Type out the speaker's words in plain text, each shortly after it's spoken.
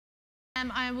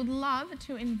I would love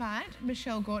to invite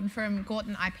Michelle Gorton from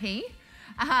Gorton IP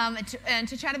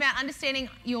to chat about understanding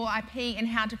your IP and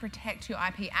how to protect your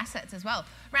IP assets as well.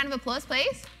 Round of applause,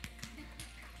 please.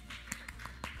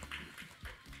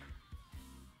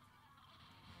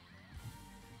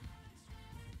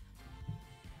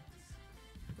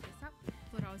 Put this up.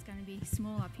 Thought I was going to be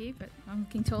small up here, but I'm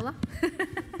looking taller.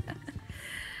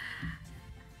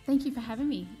 Thank you for having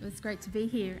me. It was great to be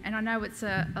here. And I know it's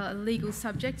a legal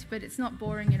subject, but it's not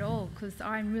boring at all because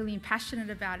I'm really passionate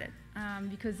about it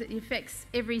because it affects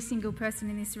every single person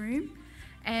in this room.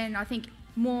 And I think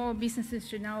more businesses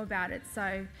should know about it.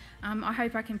 So I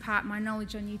hope I can impart my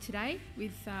knowledge on you today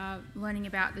with learning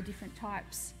about the different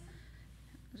types.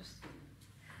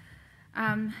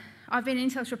 I've been an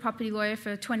intellectual property lawyer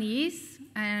for 20 years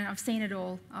and I've seen it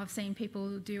all. I've seen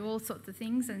people do all sorts of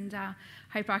things and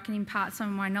hope I can impart some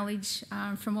of my knowledge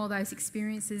from all those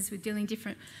experiences with dealing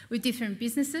with different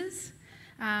businesses.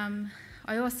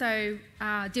 I also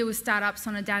deal with startups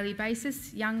on a daily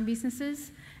basis, young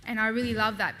businesses, and I really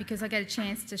love that because I get a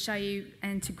chance to show you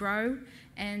and to grow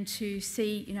and to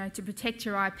see, to protect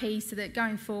your IP so that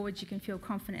going forward you can feel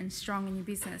confident and strong in your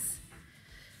business.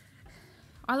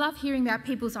 I love hearing about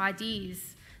people's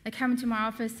ideas. They come into my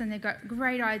office and they've got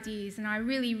great ideas and I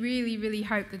really, really, really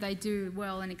hope that they do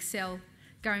well and excel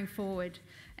going forward.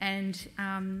 And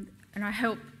I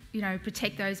help,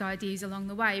 protect those ideas along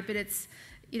the way. But it's,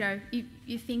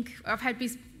 you think, I've had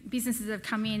businesses that have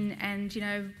come in and,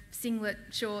 singlet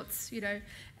shorts,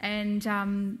 and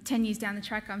 10 years down the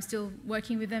track I'm still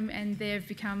working with them and they've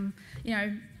become,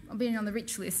 being on the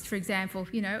rich list, for example,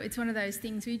 it's one of those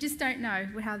things where you just don't know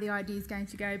how the idea is going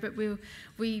to go, but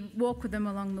we walk with them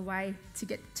along the way to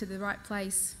get to the right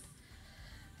place.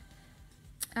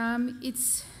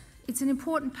 It's an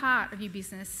important part of your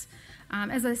business.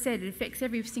 As I said, it affects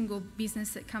every single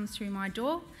business that comes through my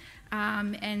door,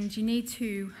 and you need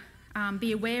to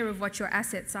be aware of what your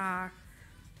assets are.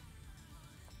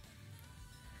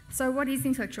 So what is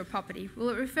intellectual property? Well,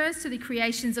 it refers to the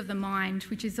creations of the mind,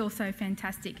 which is also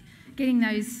fantastic. Getting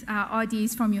those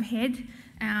ideas from your head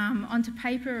onto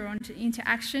paper or into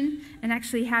action, and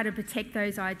actually how to protect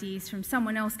those ideas from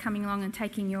someone else coming along and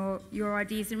taking your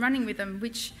ideas and running with them,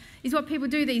 which is what people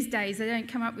do these days. They don't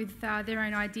come up with their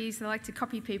own ideas. They like to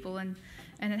copy people, and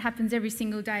it happens every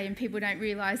single day, and people don't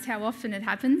realise how often it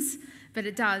happens. But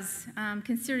it does,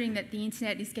 considering that the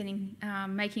internet is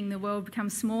making the world become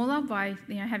smaller by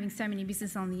having so many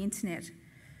businesses on the internet.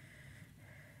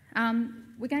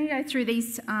 We're going to go through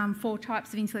these 4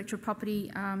 types of intellectual property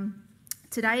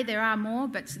today. There are more,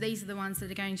 but these are the ones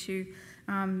that are going to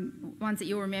ones that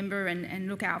you'll remember and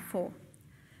look out for.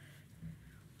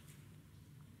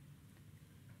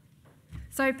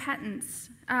 So patents.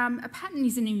 A patent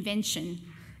is an invention.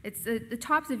 It's the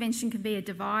types of invention can be a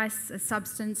device, a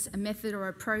substance, a method or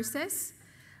a process.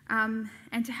 And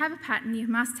to have a patent, you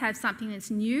must have something that's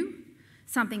new,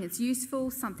 something that's useful,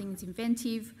 something that's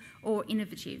inventive or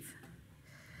innovative.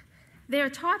 There are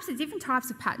different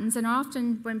types of patents, and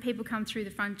often when people come through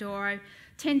the front door, I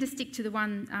tend to stick to the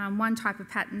one type of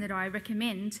patent that I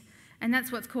recommend, and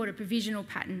that's what's called a provisional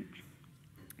patent.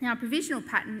 Now, a provisional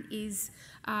patent is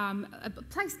a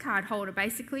place card holder,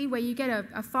 basically, where you get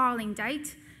a filing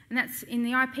date, and that's in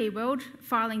the IP world,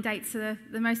 filing dates are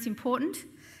the most important,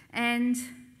 and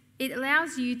it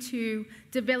allows you to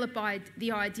develop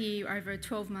the idea over a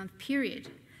 12-month period.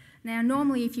 Now,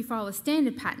 normally if you file a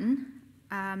standard patent,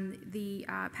 the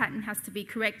patent has to be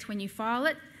correct when you file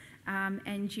it,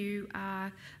 and you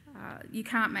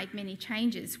can't make many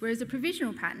changes. Whereas a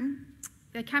provisional patent,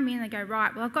 they come in and they go,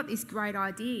 right, well, I've got this great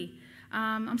idea.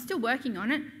 I'm still working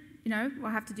on it. Well,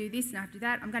 I have to do this and I have to do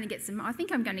that. I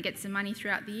think I'm going to get some money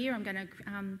throughout the year. I'm going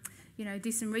to,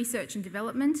 do some research and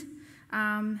development.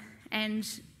 And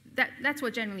that's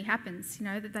what generally happens,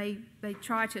 that they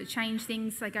try to change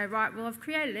things. They go, right, well, I've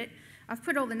created it. I've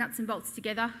put all the nuts and bolts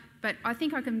together, but I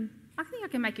think I can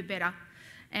make it better.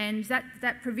 And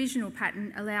that provisional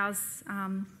patent allows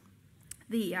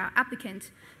the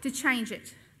applicant to change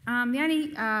it. The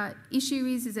only issue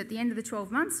is at the end of the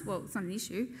 12 months, well, it's not an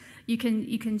issue, you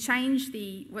can change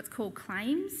what's called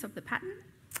claims of the patent,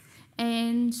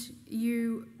 and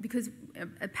because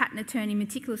a patent attorney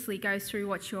meticulously goes through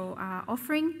what you're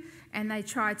offering, and they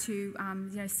try to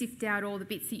sift out all the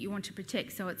bits that you want to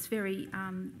protect, so it's you've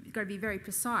got to be very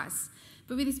precise.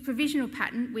 But with this provisional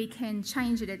patent, we can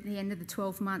change it at the end of the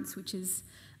 12 months, which is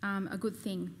a good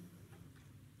thing.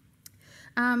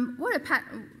 What a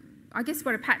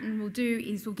patent will do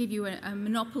is will give you a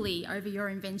monopoly over your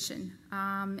invention,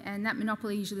 and that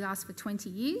monopoly usually lasts for 20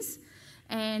 years.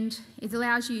 and it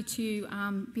allows you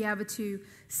to be able to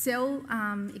sell,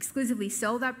 exclusively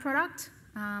sell that product,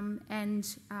 and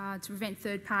to prevent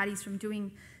third parties from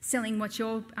selling what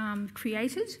you're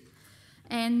created.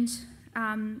 And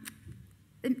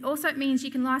it also means you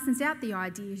can license out the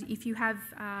idea. If you have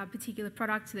a particular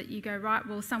product that you go, right,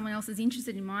 well, someone else is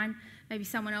interested in mine, maybe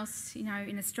someone else, you know,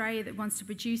 in Australia that wants to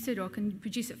produce it or can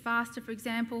produce it faster, for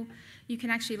example, you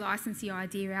can actually license the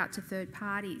idea out to third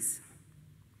parties.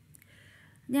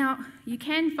 Now, you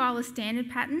can file a standard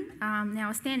patent. Now,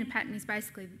 a standard patent is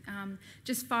basically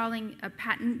just filing a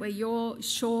patent where you're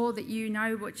sure that you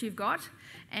know what you've got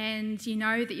and you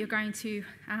know that you're going to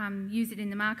use it in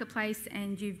the marketplace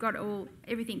and you've got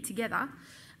everything together.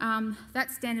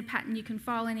 That standard patent you can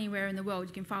file anywhere in the world.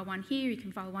 You can file one here, you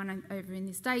can file one over in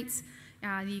the States,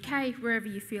 the UK, wherever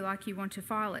you feel like you want to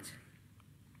file it.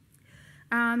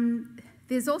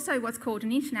 There's also what's called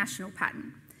an international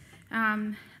patent.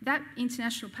 That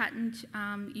international patent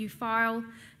you file,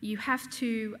 you have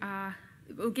to,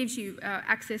 it gives you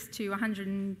access to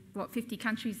 150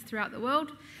 countries throughout the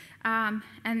world, and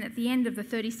at the end of the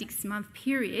 36-month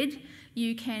period,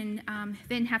 you can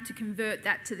then have to convert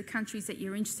that to the countries that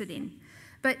you're interested in.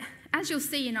 But as you'll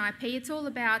see in IP, it's all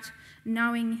about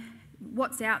knowing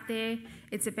what's out there.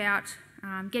 It's about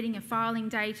getting a filing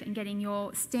date and getting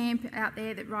your stamp out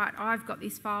there that, right, I've got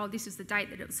this file, this is the date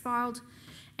that it was filed.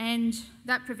 And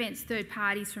that prevents third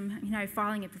parties from, you know,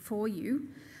 filing it before you.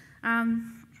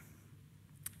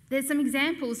 There's some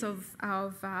examples of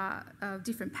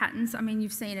different patents. I mean,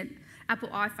 you've seen it: Apple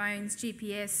iPhones,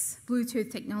 GPS,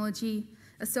 Bluetooth technology,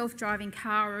 a self-driving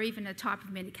car, or even a type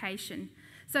of medication.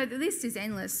 So the list is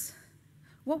endless.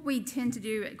 What we tend to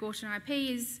do at Gorton IP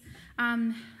is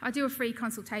I do a free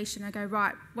consultation. I go,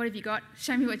 right, what have you got?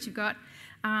 Show me what you've got.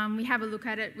 We have a look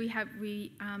at it.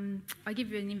 I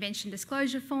give you an invention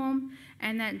disclosure form,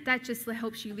 and that just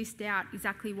helps you list out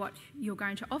exactly what you're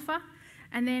going to offer.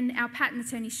 And then our patent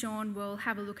attorney, Sean, will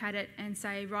have a look at it and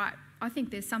say, right, I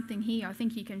think there's something here. I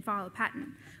think you can file a patent,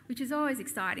 which is always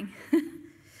exciting.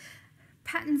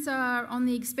 Patents are on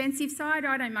the expensive side.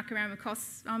 I don't muck around with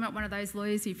costs. I'm not one of those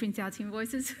lawyers who prints out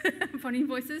invoices, upon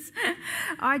invoices.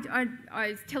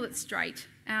 I tell it straight.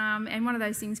 And one of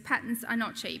those things, patents are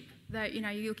not cheap. You know,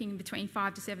 you're looking between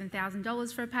 $5,000 to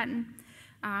 $7,000 for a patent,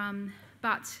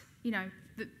 but you know,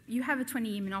 you have a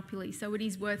 20-year monopoly, so it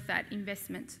is worth that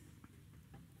investment.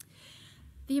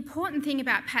 The important thing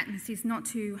about patents is not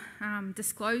to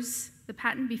disclose the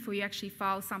patent before you actually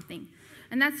file something,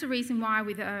 and that's the reason why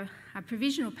with a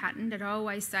provisional patent that I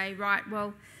always say, right,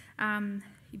 well,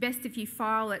 best if you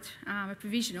file it a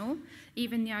provisional,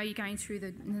 even though you're going through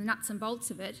the nuts and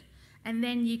bolts of it, and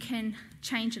then you can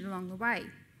change it along the way.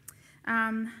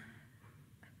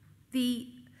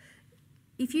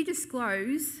 If you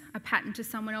disclose a patent to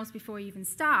someone else before you even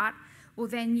start, well,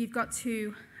 then you've got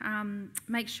to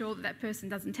make sure that that person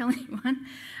doesn't tell anyone.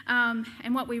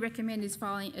 And what we recommend is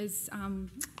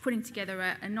putting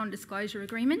together a non-disclosure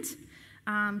agreement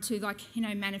to, like, you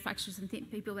know, manufacturers and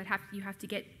people that you have to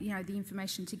get, you know, the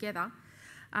information together.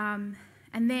 And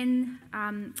then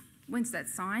once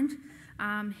that's signed,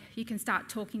 you can start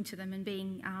talking to them and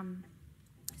being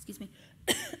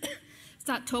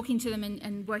start talking to them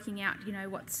and working out, you know,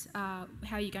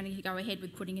 how you're going to go ahead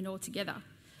with putting it all together.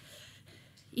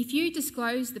 If you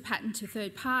disclose the patent to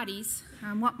third parties,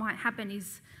 what might happen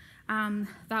is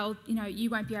you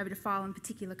won't be able to file in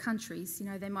particular countries. You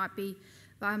know, there might be,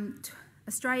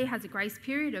 Australia has a grace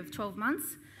period of 12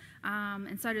 months,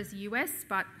 and so does the US,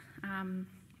 but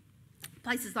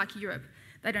places like Europe,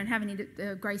 they don't have any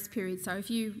grace period. So if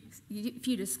you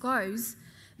disclose,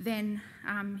 then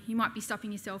you might be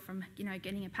stopping yourself from, you know,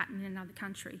 getting a patent in another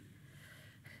country.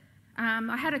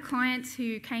 I had a client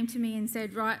who came to me and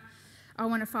said, right, I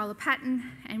want to file a patent,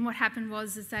 and what happened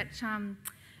was that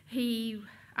he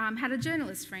had a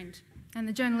journalist friend, and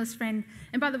the journalist friend,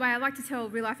 and by the way, I like to tell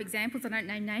real life examples. I don't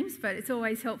name names, but it's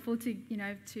always helpful to, you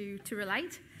know, to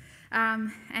relate.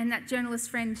 And that journalist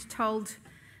friend told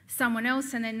someone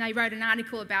else, and then they wrote an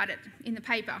article about it in the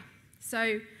paper.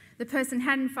 So the person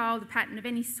hadn't filed a patent of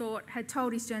any sort, had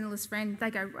told his journalist friend.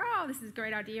 They go, oh, this is a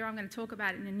great idea, I'm going to talk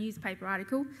about it in a newspaper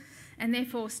article, and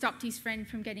therefore stopped his friend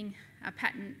from getting a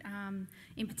patent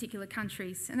in particular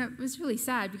countries. And it was really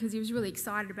sad because he was really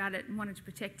excited about it and wanted to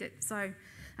protect it. So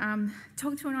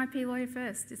talk to an IP lawyer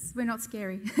first. We're not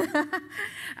scary.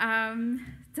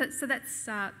 So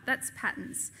that's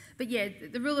patents. But yeah,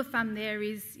 the rule of thumb there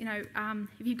is, you know,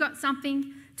 if you've got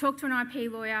something, talk to an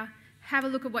IP lawyer, have a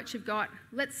look at what you've got.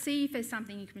 Let's see if there's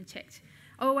something you can protect.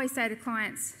 I always say to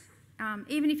clients,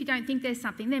 even if you don't think there's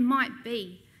something, there might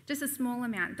be just a small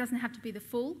amount. It doesn't have to be the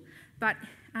full, but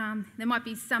there might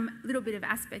be some little bit of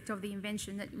aspect of the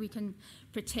invention that we can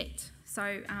protect.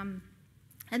 So,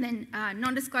 and then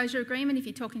non-disclosure agreement if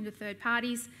you're talking to third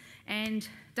parties, and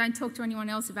don't talk to anyone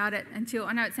else about it until,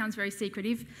 I know it sounds very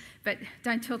secretive, but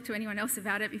don't talk to anyone else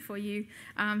about it before you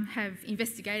have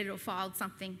investigated or filed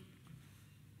something.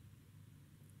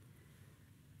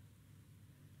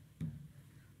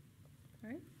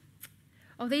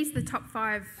 Oh, these are the top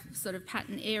 5 sort of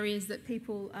patent areas that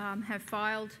people have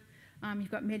filed. You've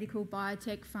got medical,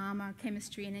 biotech, pharma,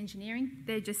 chemistry and engineering.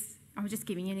 I was just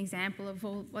giving you an example of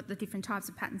what the different types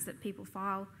of patents that people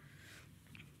file.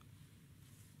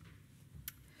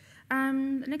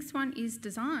 The next one is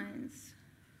designs.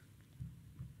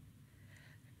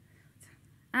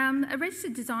 A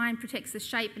registered design protects the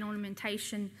shape and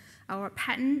ornamentation or a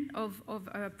pattern of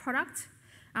a product.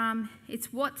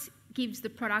 It's what gives the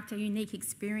product a unique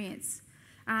experience.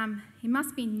 It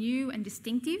must be new and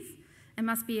distinctive and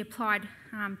must be applied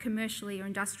commercially or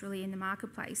industrially in the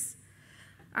marketplace.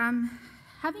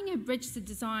 Having a registered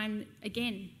design,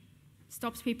 again,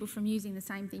 stops people from using the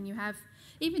same thing you have,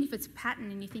 even if it's a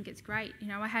patent and you think it's great. You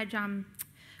know, I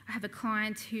have a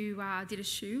client who did a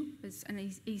shoe, and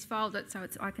he's filed it, so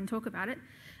I can talk about it.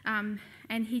 And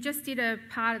he just did a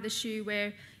part of the shoe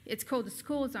where it's called the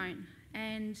score zone,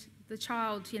 and the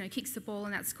child, you know, kicks the ball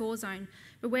in that score zone.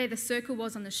 But where the circle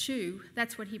was on the shoe,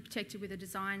 that's what he protected with a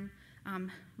design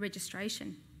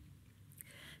registration.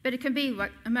 But it can be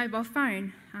like a mobile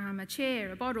phone, a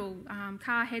chair, a bottle,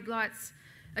 car headlights,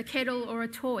 a kettle or a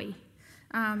toy.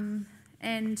 As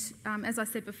I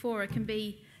said before, it can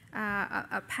be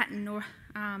a pattern or,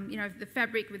 you know, the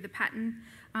fabric with the pattern.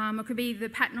 It could be the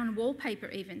pattern on wallpaper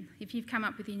even. If you've come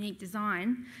up with a unique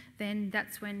design, then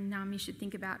that's when you should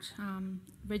think about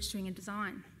registering a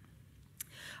design.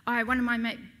 One of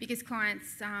my biggest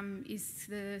clients is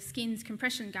the Skins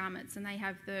compression garments, and they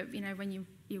have the, you know, when you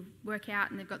work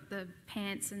out and they've got the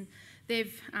pants, and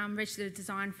they've registered a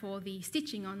design for the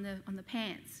stitching on the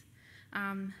pants.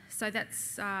 So that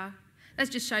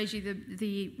just shows you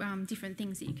the different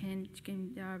things that you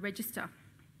can register.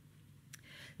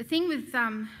 The thing with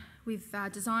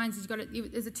designs is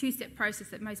there's a 2-step process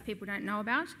that most people don't know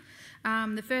about.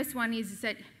 The first one is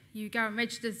that you go and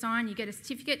register a design, you get a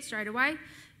certificate straight away.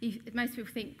 Most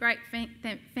people think, great,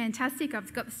 fantastic,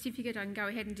 I've got the certificate, I can go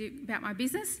ahead and do about my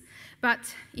business.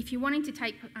 But if you're wanting to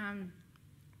take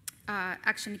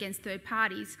action against third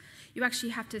parties, you actually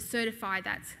have to certify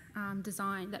that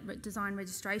design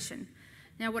registration.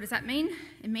 Now, what does that mean?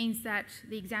 It means that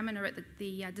the examiner at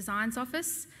the designs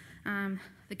office,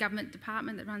 the government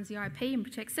department that runs the IP and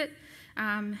protects it,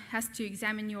 has to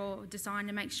examine your design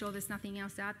to make sure there's nothing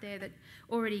else out there that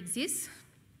already exists.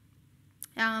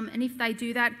 And if they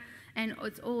do that and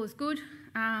it's all is good,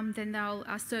 then they'll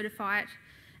certify it,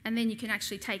 and then you can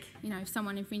actually take, you know, if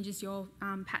someone infringes your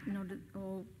patent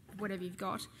or whatever you've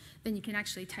got, then you can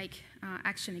actually take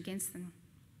action against them.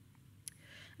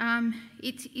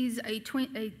 It is a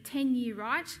 10-year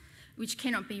right, which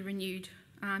cannot be renewed.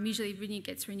 Usually it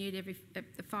gets renewed at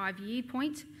the 5-year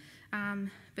point,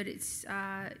 but it's,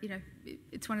 you know,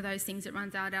 it's one of those things that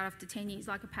runs out after 10 years,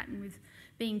 like a patent with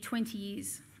being 20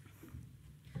 years.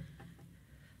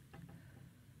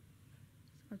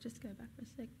 I'll just go back for a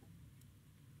sec.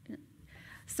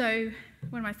 So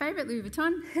one of my favourite, Louis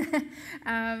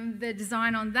Vuitton, the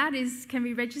design on that can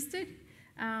be registered.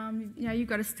 You know, you've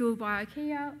got a stool by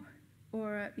IKEA,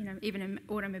 or you know, even an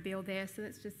automobile there. So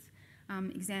that's just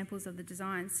examples of the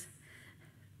designs.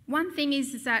 One thing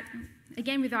is that,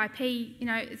 again, with IP, you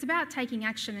know, it's about taking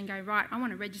action and go, right, I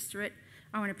want to register it,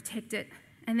 I want to protect it.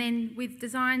 And then with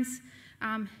designs,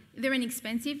 they're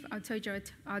inexpensive. I told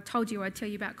you I'd tell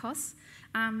you about costs.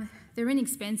 They're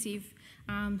inexpensive,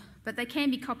 but they can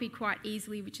be copied quite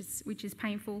easily, which is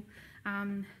painful.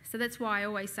 So that's why I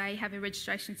always say have a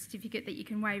registration certificate that you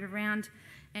can wave around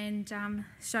and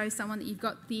show someone that you've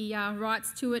got the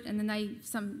rights to it, and then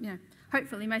you know,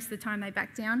 hopefully most of the time they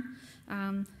back down.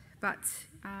 But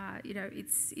you know,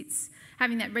 it's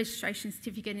having that registration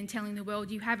certificate and telling the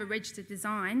world you have a registered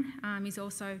design is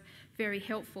also very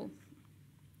helpful.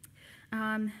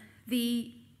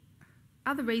 The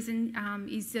other reason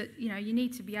is that, you know, you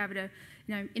need to be able to,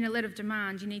 you know, in a letter of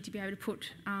demand, you need to be able to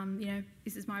put, you know,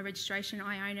 this is my registration,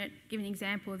 I own it. Give an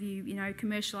example of you know,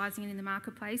 commercialising it in the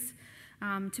marketplace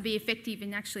to be effective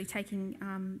in actually taking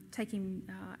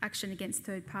action against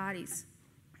third parties.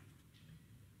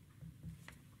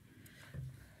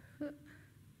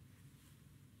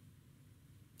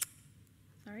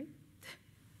 Sorry.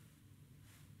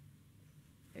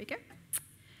 There we go.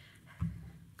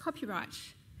 Copyright.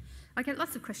 I get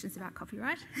lots of questions about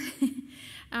copyright.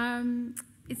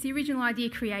 it's the original idea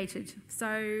created.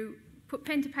 So put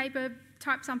pen to paper,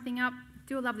 type something up,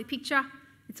 do a lovely picture,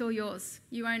 it's all yours,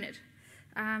 you own it.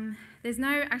 There's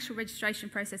no actual registration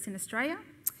process in Australia,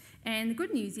 and the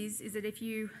good news is that if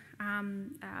you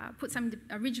put some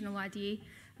original idea,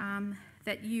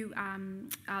 that you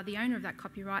are the owner of that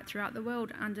copyright throughout the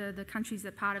world under the countries that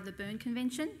are part of the Berne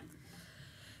Convention.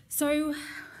 So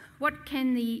what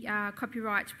can the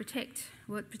copyright protect?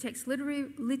 Well, it protects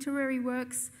literary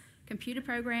works, computer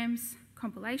programs,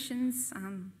 compilations,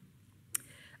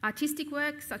 artistic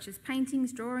works such as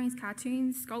paintings, drawings,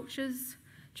 cartoons, sculptures,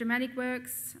 dramatic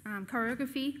works,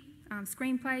 choreography,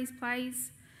 screenplays,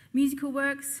 plays, musical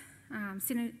works,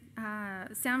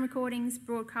 sound recordings,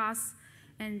 broadcasts,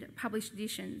 and published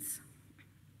editions.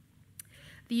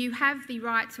 You have the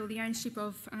rights or the ownership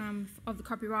of the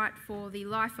copyright for the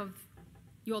life of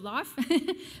your life,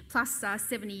 plus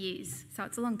 70 years, so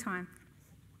it's a long time.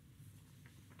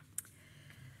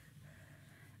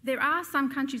 There are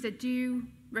some countries that do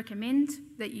recommend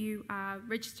that you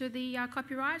register the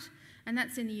copyright, and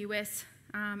that's in the US,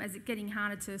 as it's getting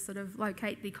harder to sort of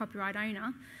locate the copyright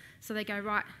owner. So they go,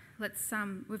 right,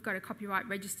 we've got a copyright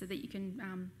register that you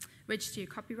can register your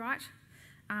copyright.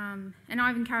 And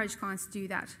I've encouraged clients to do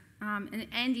that. And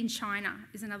in China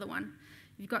is another one.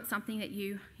 If you've got something that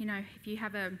you know, if you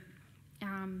have a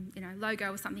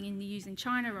logo or something you use in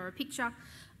China or a picture,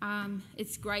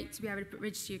 it's great to be able to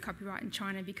register your copyright in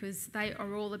China, because they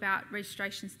are all about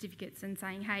registration certificates and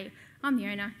saying, hey, I'm the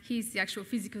owner, here's the actual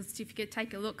physical certificate,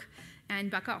 take a look and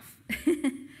back off.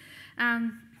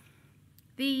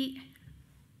 The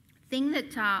thing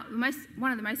that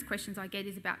one of the most questions I get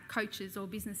is about coaches or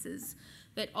businesses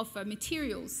that offer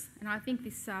materials, and I think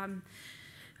this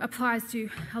applies to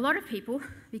a lot of people,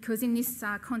 because in this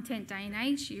content day and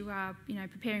age, you are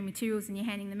preparing materials and you're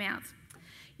handing them out.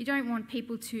 You don't want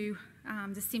people to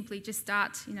just simply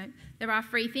start. There are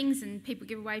free things and people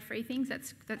give away free things.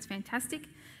 That's fantastic.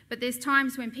 But there's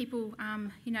times when people,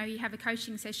 you have a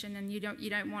coaching session and you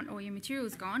don't want all your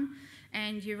materials gone,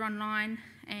 and you're online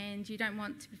and you don't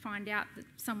want to find out that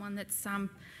someone that's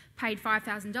paid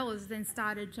 $5,000 then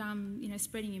started,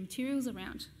 spreading your materials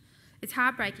around. It's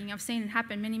heartbreaking. I've seen it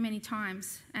happen many, many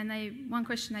times. And one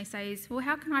question they say is, well,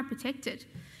 how can I protect it?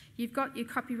 You've got your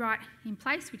copyright in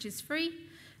place, which is free.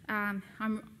 I'm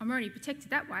already protected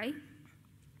that way.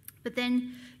 But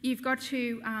then you've got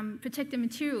to protect the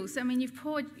materials. I mean, you've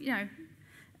poured,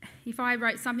 if I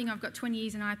wrote something, I've got 20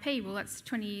 years in IP, well, that's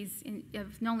 20 years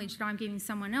of knowledge that I'm giving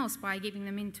someone else by giving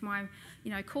them into my,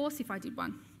 course if I did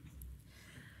one.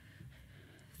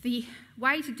 The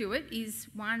way to do it is,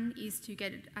 one is to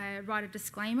write a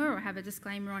disclaimer or have a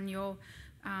disclaimer on your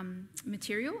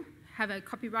material, have a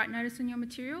copyright notice on your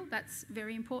material. That's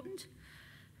very important.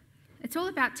 It's all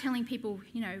about telling people,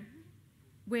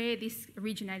 where this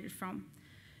originated from.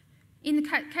 In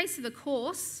the case of the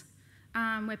course,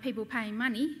 where people are paying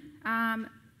money,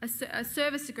 a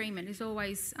service agreement is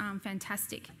always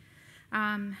fantastic.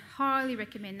 Highly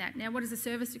recommend that. Now, what is a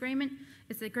service agreement?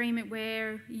 It's an agreement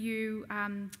where you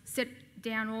set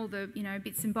down all the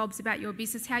bits and bobs about your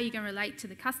business, how you're going to relate to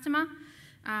the customer,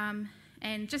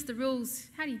 and just the rules.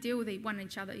 How do you deal with one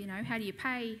another? How do you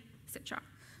pay, etc.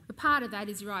 But part of that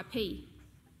is your IP.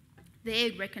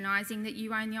 They're recognising that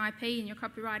you own the IP and your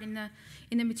copyright in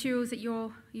the materials that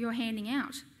you're handing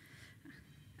out.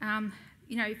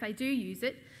 If they do use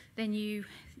it, then you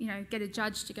get a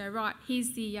judge to go, right,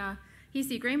 here's the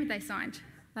agreement they signed.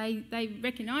 They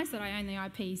recognise that I own the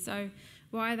IP, so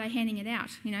why are they handing it out?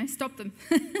 Stop them.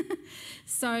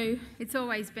 So it's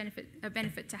always a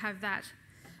benefit to have that.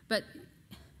 But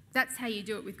that's how you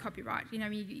do it with copyright.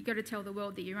 You've got to tell the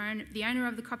world that you're the owner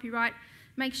of the copyright.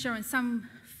 Make sure in some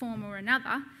form or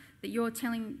another that you're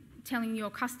telling your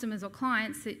customers or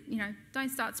clients that, don't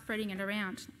start spreading it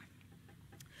around.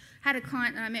 Had a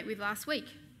client that I met with last week.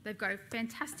 They've got a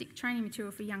fantastic training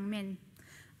material for young men.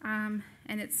 And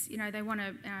it's, they want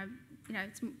to,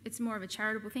 it's more of a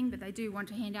charitable thing, but they do want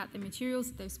to hand out the materials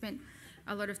that they've spent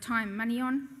a lot of time and money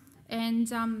on. And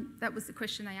that was the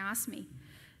question they asked me.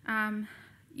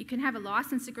 You can have a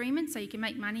license agreement, so you can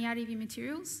make money out of your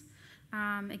materials.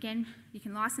 Again, you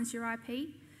can license your IP.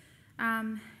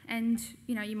 And,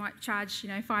 you might charge,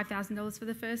 $5,000 for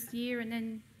the first year and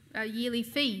then a yearly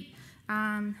fee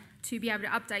to be able to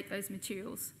update those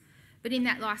materials. But in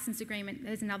that license agreement,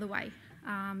 there's another way,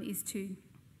 is to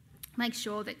make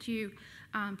sure that you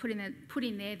put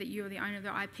in there that you're the owner of the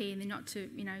IP, and then not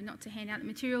to hand out the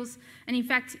materials. And in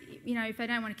fact, if they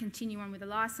don't want to continue on with the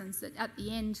license, that at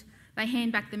the end they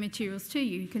hand back the materials to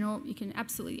you. You can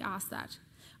absolutely ask that.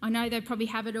 I know they probably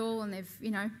have it all, and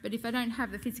but if they don't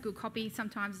have the physical copy,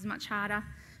 sometimes it's much harder.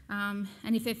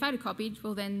 And if they're photocopied,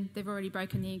 well then they've already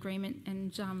broken the agreement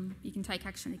and you can take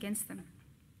action against them.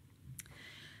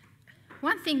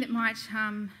 One thing that might,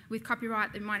 with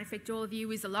copyright, that might affect all of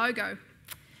you is a logo.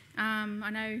 I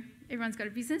know everyone's got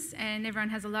a business and everyone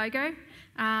has a logo,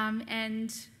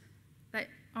 and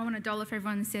I want $1 for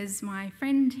everyone that says, my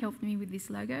friend helped me with this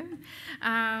logo.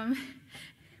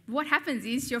 What happens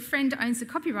is your friend owns the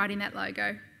copyright in that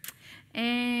logo.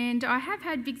 And I have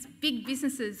had big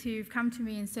businesses who've come to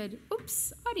me and said,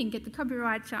 oops, I didn't get the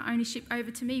copyright ownership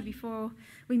over to me before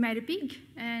we made it big,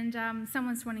 and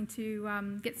someone's wanting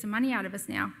to get some money out of us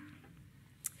now.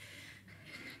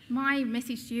 My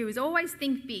message to you is always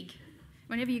think big.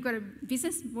 Whenever you've got a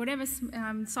business, whatever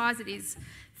size it is,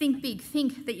 think big.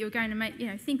 Think that you're going to make,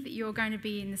 think that you're going to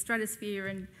be in the stratosphere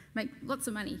and make lots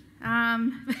of money.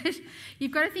 But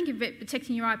you've got to think about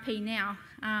protecting your IP now,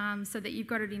 so that you've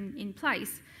got it in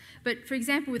place. But for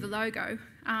example, with a logo,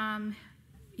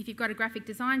 if you've got a graphic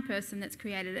design person that's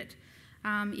created it,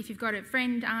 if you've got a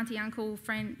friend, auntie, uncle,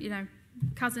 friend,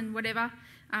 cousin, whatever,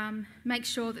 make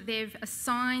sure that they've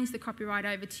assigned the copyright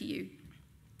over to you,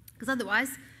 because otherwise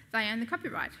they own the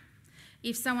copyright.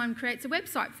 If someone creates a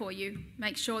website for you,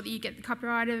 make sure that you get the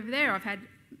copyright over there. I've had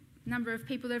a number of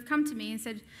people that have come to me and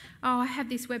said, oh, I have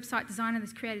this website designer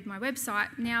that's created my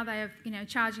website. Now they are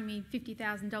charging me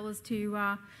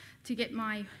 $50,000 to get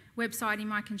my website in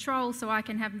my control so I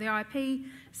can have the IP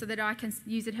so that I can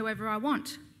use it however I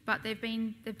want. But they've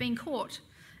been caught,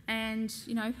 and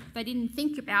they didn't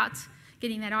think about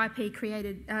getting that IP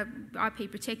created, IP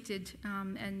protected,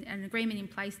 and an agreement in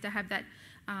place to have that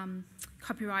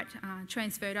copyright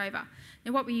transferred over.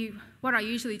 Now, what I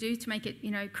usually do to make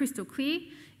it crystal clear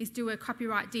is do a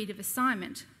copyright deed of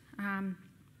assignment. And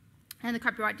the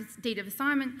copyright deed of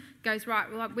assignment goes,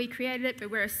 right, well, we created it,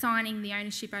 but we're assigning the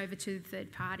ownership over to the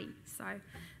third party. So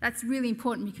that's really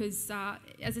important because,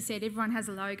 as I said, everyone has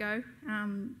a logo,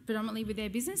 predominantly with their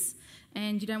business,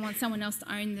 and you don't want someone else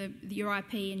to own your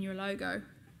IP and your logo.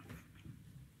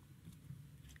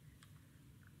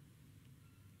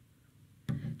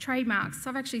 Trademarks.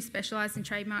 I've actually specialised in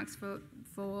trademarks for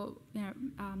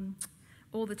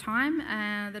all the time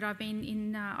that I've been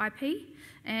in IP,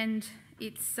 and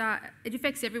it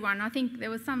affects everyone. I think there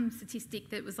was some statistic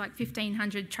that was like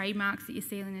 1,500 trademarks that you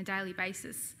see on a daily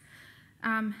basis.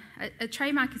 A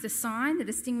trademark is a sign that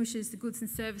distinguishes the goods and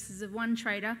services of one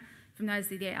trader from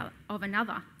those of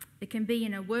another. It can be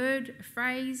in a word, a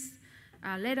phrase,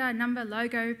 a letter, number,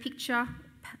 logo, picture,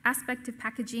 aspect of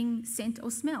packaging, scent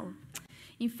or smell.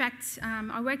 In fact,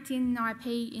 I worked in IP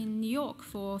in New York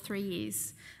for 3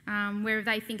 years, where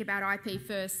they think about IP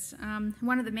first.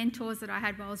 One of the mentors that I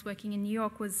had while I was working in New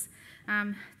York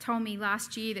told me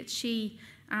last year that she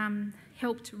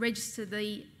helped register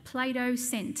the Play-Doh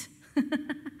scent.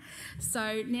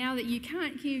 So now that you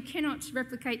cannot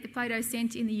replicate the Play-Doh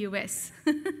scent in the US.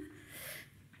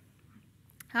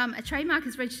 A trademark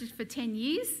is registered for 10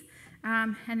 years,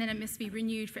 and then it must be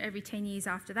renewed for every 10 years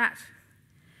after that.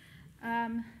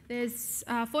 There's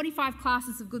 45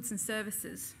 classes of goods and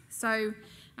services. So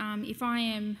if I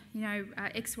am,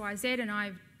 XYZ and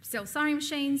I sell sewing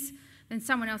machines, then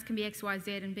someone else can be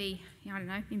XYZ and be, I don't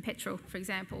know, in petrol, for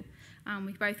example.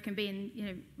 We both can be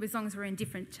in, as long as we're in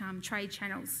different trade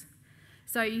channels.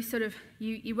 So you sort of,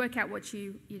 you work out what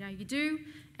you do,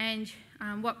 and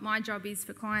what my job is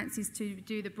for clients is to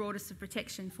do the broadest of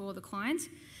protection for the client.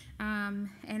 And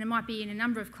it might be in a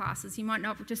number of classes. You might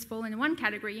not just fall into one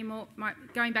category. You might,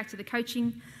 going back to the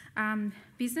coaching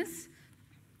business,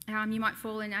 you might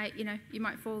fall in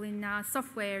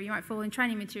software. You might fall in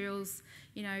training materials.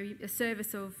 A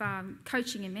service of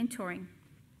coaching and mentoring.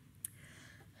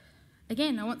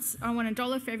 Again, I want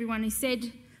 $1 for everyone who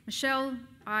said, Michelle,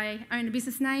 I own a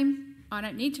business name. I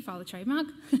don't need to file a trademark.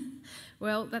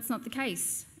 Well, that's not the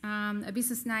case. A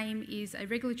business name is a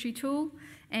regulatory tool,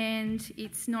 and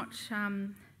it's not,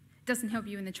 doesn't help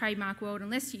you in the trademark world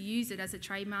unless you use it as a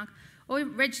trademark or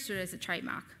register it as a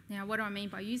trademark. Now, what do I mean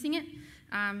by using it?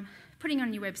 Putting it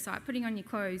on your website, putting it on your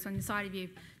clothes, on the side of your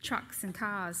trucks and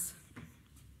cars.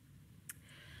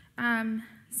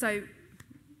 So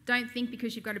don't think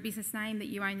because you've got a business name that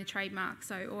you own the trademark,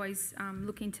 so always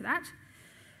look into that.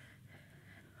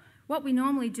 What we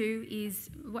normally do is,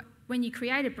 when you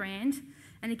create a brand,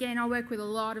 and again, I work with a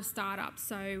lot of startups,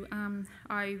 so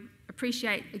I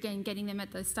appreciate, again, getting them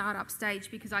at the startup stage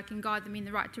because I can guide them in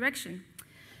the right direction.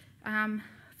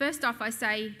 First off, I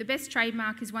say the best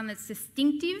trademark is one that's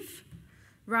distinctive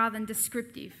rather than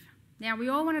descriptive. Now, we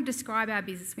all want to describe our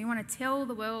business. We want to tell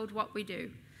the world what we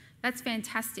do. That's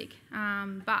fantastic,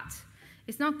 but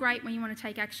it's not great when you want to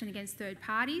take action against third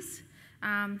parties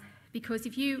because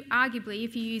if you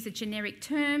use a generic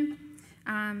term,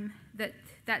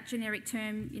 that generic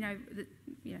term,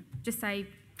 just say,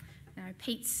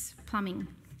 Pete's Plumbing.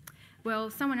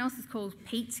 Well, someone else is called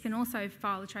Pete's can also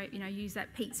file a use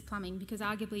that Pete's Plumbing, because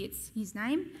arguably it's his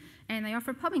name, and they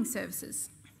offer plumbing services.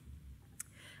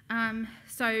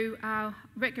 So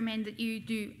recommend that you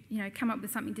do, come up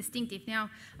with something distinctive. Now,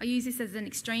 I use this as an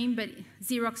extreme, but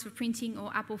Xerox for printing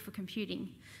or Apple for computing.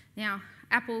 Now,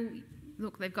 Apple,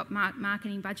 look, they've got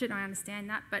marketing budget, I understand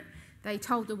that, but they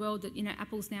told the world that,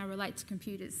 apples now relate to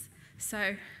computers.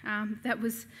 So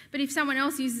but if someone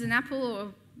else uses an apple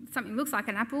or something looks like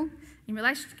an apple in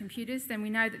relation to computers, then we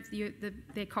know that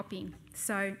they're copying.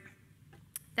 So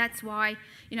that's why,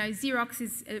 Xerox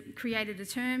has created a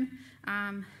term.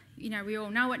 We all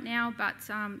know it now, but,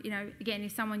 again,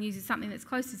 if someone uses something that's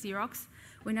close to Xerox,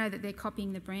 we know that they're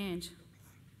copying the brand.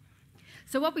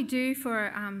 So what we do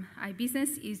for a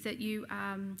business is that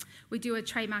we do a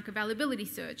trademark availability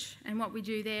search, and what we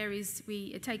do there is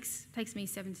it takes me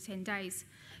 7 to 10 days,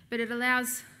 but it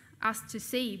allows us to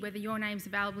see whether your name's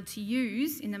available to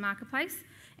use in the marketplace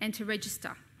and to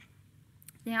register.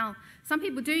 Now, some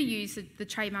people do use the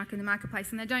trademark in the marketplace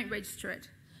and they don't register it.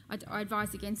 I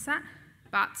advise against that,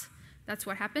 but that's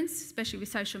what happens, especially with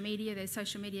social media. There's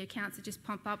social media accounts that just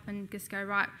pop up and just go,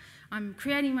 right, I'm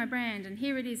creating my brand and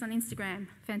here it is on Instagram.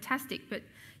 Fantastic, but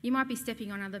you might be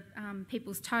stepping on other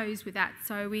people's toes with that.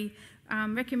 So we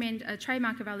recommend a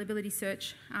trademark availability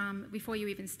search before you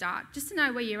even start, just to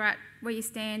know where you're at, where you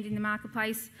stand in the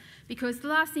marketplace, because the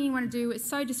last thing you want to do, it's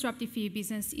so disruptive for your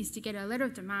business, is to get a letter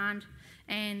of demand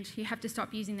and you have to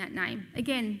stop using that name.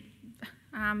 Again,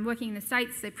 working in the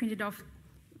States, they're printed off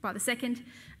by the second.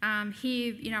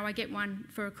 Here, I get one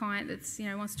for a client that's,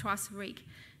 once, twice a week.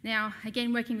 Now,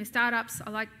 again, working with startups, I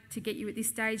like to get you at this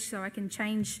stage so I can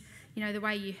change, the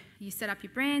way you set up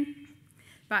your brand.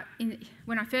 But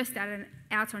when I first started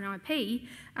out on IP,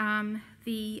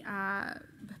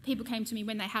 people came to me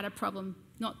when they had a problem,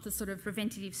 not the sort of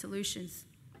preventative solutions.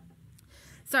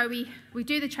 So we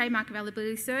do the trademark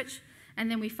availability search, and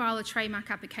then we file a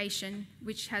trademark application,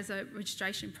 which has a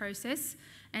registration process.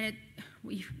 And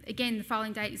again, the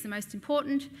filing date is the most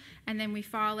important, and then we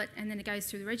file it, and then it goes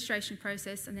through the registration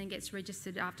process and then gets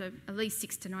registered after at least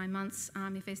 6 to 9 months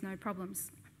if there's no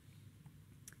problems.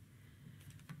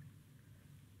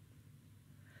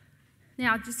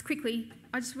 Now, just quickly,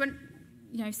 I just want,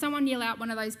 someone yell out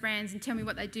one of those brands and tell me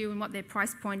what they do and what their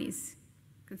price point is.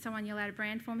 Can someone yell out a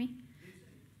brand for me? Disney.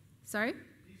 Sorry?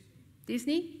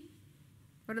 Disney?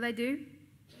 What do they do?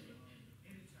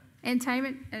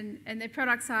 Entertainment, and their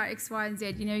products are X, Y, and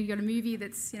Z. You've got a movie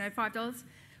that's, $5,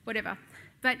 whatever.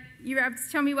 But you're able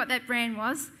to tell me what that brand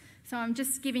was. So I'm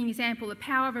just giving an example, the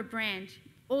power of a brand.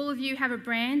 All of you have a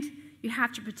brand, you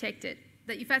have to protect it.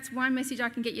 If that's one message I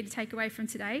can get you to take away from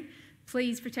today,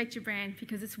 please protect your brand,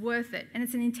 because it's worth it. And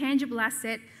it's an intangible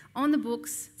asset on the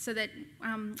books, so that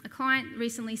a client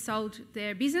recently sold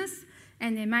their business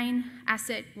and their main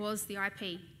asset was the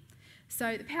IP.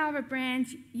 So the power of a brand,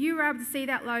 you were able to see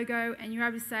that logo and you're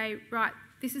able to say, right,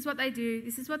 this is what they do,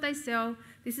 this is what they sell,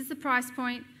 this is the price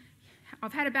point.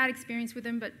 I've had a bad experience with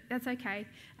them, but that's okay.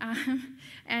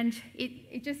 And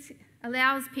it just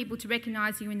allows people to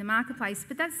recognise you in the marketplace,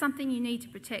 but that's something you need to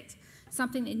protect,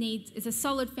 something that is a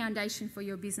solid foundation for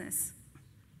your business.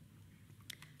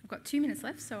 I've got 2 minutes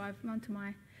left, so I've gone to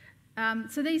my...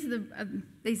 so these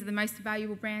are the most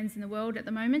valuable brands in the world at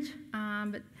the moment,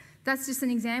 but that's just an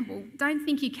example. Don't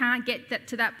think you can't get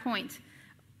to that point.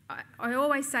 I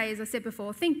always say, as I said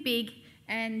before, think big,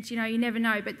 and you never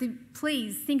know. But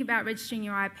please think about registering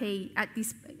your IP at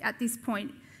this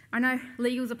point. I know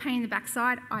legal's a pain in the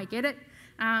backside. I get it.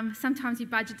 Sometimes your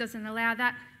budget doesn't allow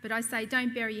that. But I say,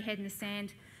 don't bury your head in the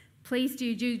sand. Please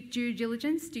do due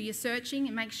diligence, do your searching,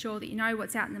 and make sure that you know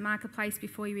what's out in the marketplace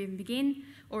before you even begin.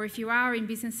 Or if you are in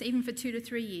business, even for 2 to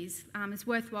 3 years, it's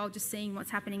worthwhile just seeing what's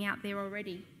happening out there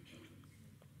already.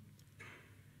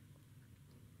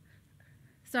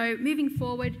 So moving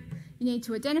forward, you need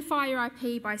to identify your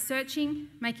IP by searching,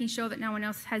 making sure that no one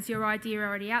else has your idea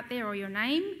already out there or your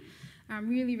name.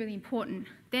 Really, really important.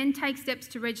 Then take steps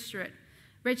to register it.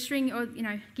 Registering, or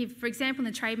for example,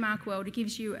 in the trademark world, it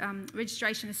gives you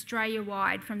registration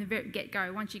Australia-wide from the very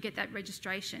get-go once you get that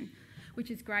registration,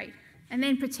 which is great. And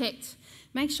then protect.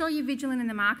 Make sure you're vigilant in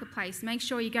the marketplace. Make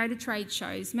sure you go to trade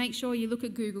shows. Make sure you look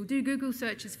at Google. Do Google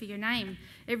searches for your name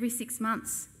every 6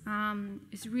 months.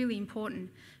 It's really important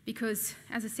because,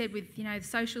 as I said, with the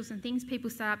socials and things, people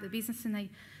start up the business and the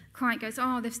client goes,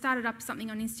 oh, they've started up something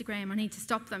on Instagram, I need to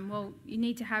stop them. Well, you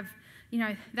need to have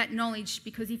that knowledge,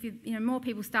 because if more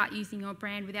people start using your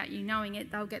brand without you knowing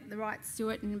it, they'll get the rights to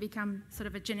it and become sort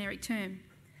of a generic term.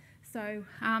 So,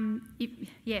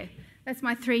 that's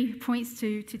my 3 points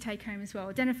to take home as well.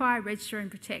 Identify, register and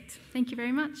protect. Thank you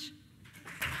very much.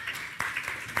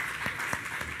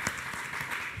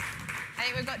 I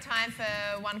think we've got time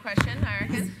for one question, I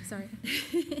reckon. Sorry.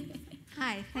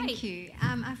 Hi, thank you.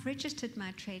 I've registered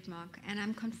my trademark and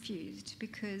I'm confused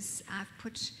because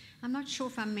I'm not sure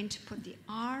if I'm meant to put the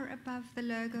R above the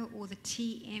logo or the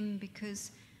TM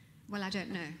because, well, I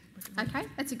don't know. Okay,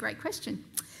 that's a great question.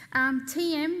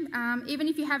 TM, even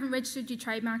if you haven't registered your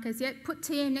trademark as yet, put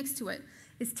TM next to it.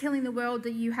 It's telling the world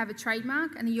that you have a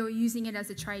trademark and that you're using it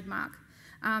as a trademark.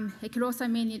 It could also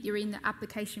mean that you're in the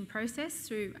application process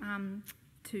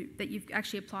that you've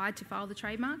actually applied to file the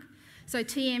trademark. So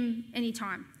TM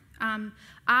anytime.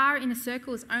 R in a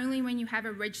circle is only when you have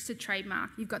a registered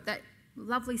trademark. You've got that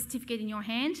lovely certificate in your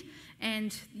hand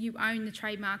and you own the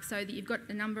trademark so that you've got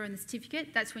the number and the certificate.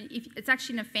 That's when, if it's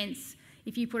actually an offence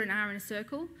if you put an R in a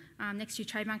circle next to your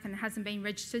trademark and it hasn't been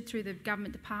registered through the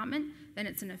government department, then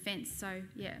it's an offence. So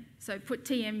yeah, so put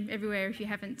TM everywhere if you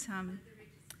haven't.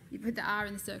 You put the R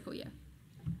in the circle, yeah.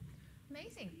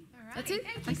 Amazing. All right. That's it.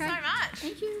 Thank you so much.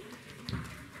 Thank you.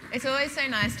 It's always so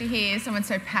nice to hear someone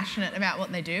so passionate about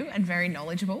what they do and very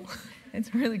knowledgeable.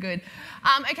 It's really good.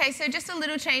 Okay, so just a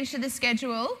little change to the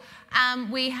schedule.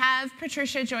 We have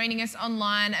Patricia joining us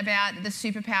online about the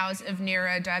superpowers of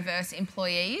neurodiverse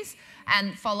employees,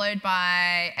 and followed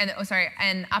by,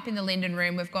 and up in the Linden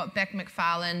room, we've got Beck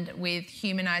McFarland with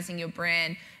humanising your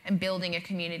brand and building a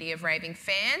community of raving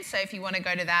fans. So if you want to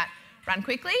go to that, run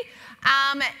quickly.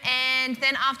 And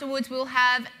then afterwards, we'll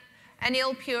have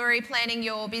Anil Puri planning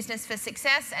your business for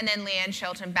success, and then Leanne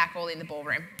Shelton back all in the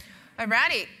ballroom.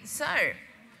 Alrighty, so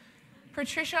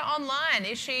Patricia online,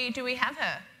 do we have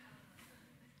her?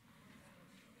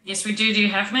 Yes, we do. Do you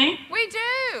have me? We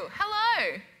do.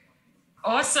 Hello.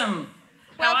 Awesome.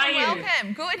 How are you?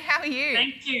 Welcome. Good. How are you?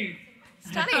 Thank you.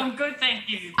 Stunning. I'm good, thank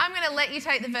you. I'm going to let you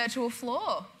take the virtual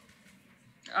floor.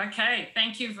 Okay,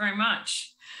 thank you very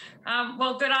much.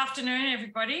 Well, good afternoon,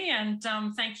 everybody, and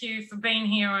thank you for being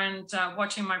here and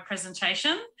watching my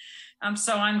presentation.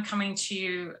 So I'm coming to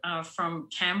you from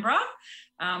Canberra,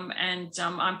 and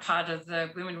I'm part of the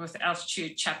Women with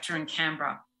Altitude chapter in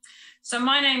Canberra. So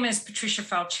my name is Patricia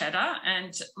Falcetta,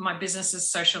 and my business is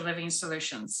Social Living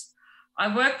Solutions.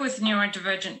 I work with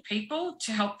neurodivergent people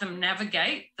to help them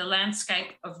navigate the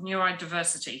landscape of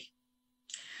neurodiversity.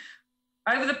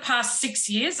 Over the past 6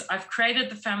 years, I've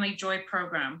created the Family Joy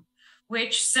program,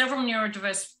 which several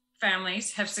neurodiverse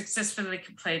families have successfully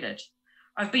completed.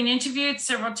 I've been interviewed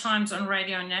several times on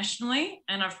radio nationally,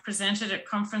 and I've presented at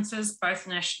conferences both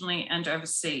nationally and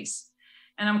overseas.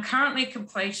 And I'm currently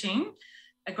completing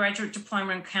a graduate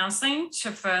diploma in counselling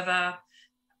to further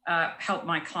help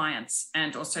my clients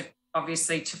and also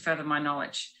obviously to further my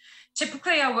knowledge.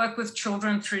 Typically, I work with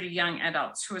children through to young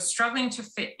adults who are struggling to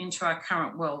fit into our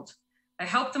current world. I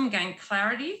help them gain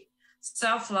clarity,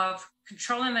 self-love,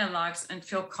 control in their lives, and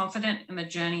feel confident in the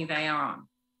journey they are on.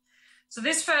 So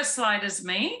this first slide is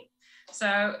me.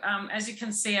 So as you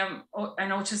can see, I'm an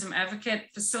autism advocate,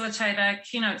 facilitator,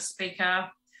 keynote speaker,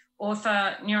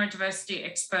 author, neurodiversity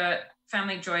expert,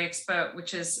 Family Joy expert,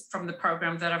 which is from the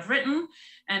program that I've written,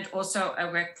 and also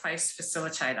a workplace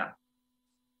facilitator.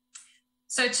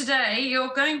 So today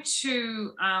you're going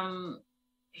to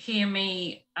hear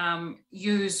me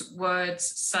use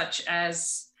words such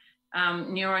as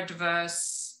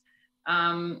neurodiverse,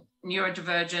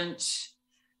 neurodivergent,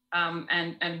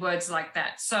 and words like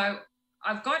that. So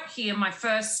I've got here my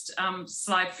first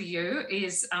slide for you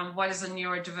is what is a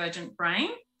neurodivergent brain?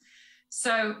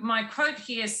 So my quote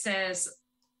here says,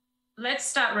 let's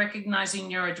start recognizing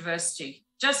neurodiversity.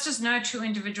 Just as no two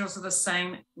individuals are the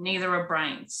same, neither are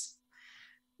brains.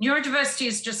 Neurodiversity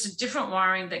is just a different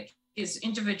wiring that gives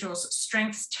individuals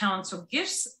strengths, talents, or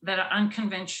gifts that are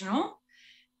unconventional,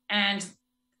 and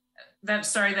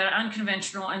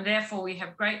and therefore we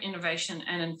have great innovation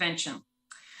and invention.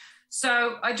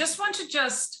 So I just want to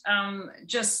just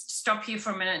stop here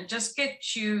for a minute and just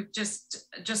get you just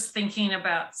thinking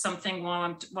about something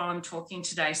while I'm talking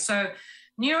today. So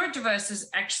neurodiverse is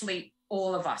actually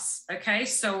all of us, okay?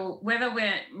 So whether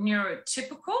we're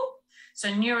neurotypical, so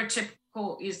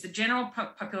neurotypical is the general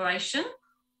population,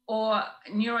 or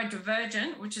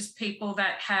neurodivergent, which is people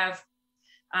that have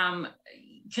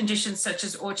conditions such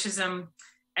as autism,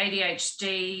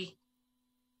 ADHD,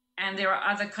 and there are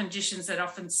other conditions that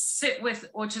often sit with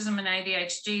autism and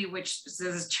ADHD, which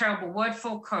there's a terrible word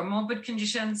for, comorbid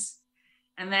conditions,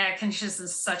 and they are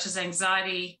conditions such as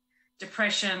anxiety,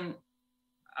 depression,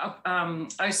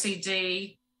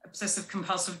 OCD, obsessive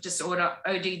compulsive disorder,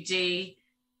 ODD,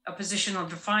 oppositional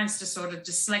defiance disorder,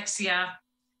 dyslexia,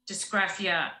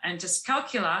 dysgraphia, and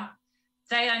dyscalculia,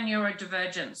 they are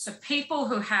neurodivergent. So people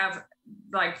who have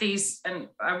like these, and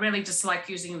I really dislike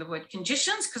using the word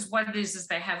conditions, because what it is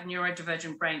they have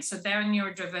neurodivergent brains. So they're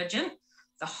neurodivergent.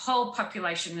 The whole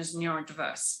population is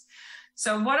neurodiverse.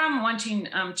 So what I'm wanting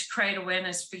to create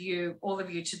awareness for you, all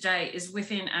of you today, is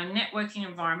within our networking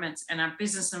environments and our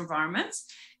business environments,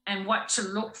 and what to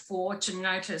look for to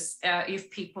notice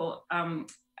if people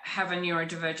have a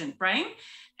neurodivergent brain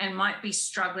and might be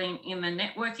struggling in the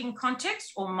networking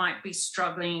context or might be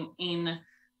struggling in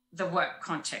the work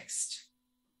context.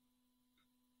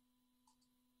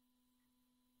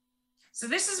 So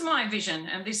this is my vision,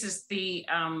 and this is the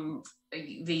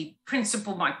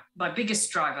principle, my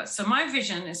biggest driver. So my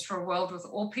vision is for a world with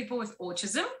all people with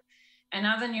autism and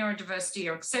other neurodiversity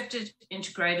are accepted,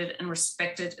 integrated, and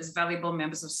respected as valuable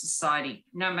members of society,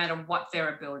 no matter what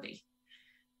their ability.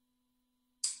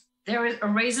 There are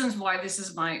reasons why this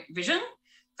is my vision.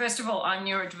 First of all, I'm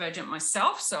neurodivergent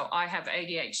myself, so I have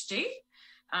ADHD.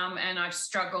 And I've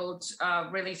struggled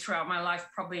really throughout my life,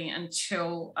 probably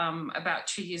until about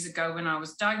 2 years ago when I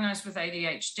was diagnosed with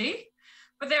ADHD.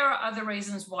 But there are other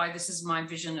reasons why this is my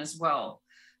vision as well,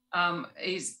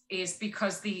 is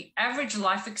because the average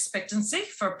life expectancy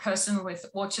for a person with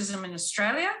autism in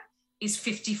Australia is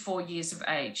 54 years of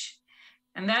age.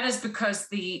 And that is because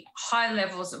the high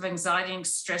levels of anxiety and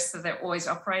stress that they're always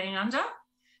operating under,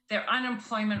 their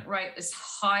unemployment rate is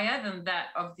higher than that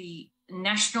of the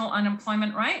national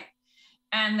unemployment rate,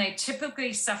 and they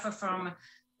typically suffer from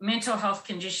mental health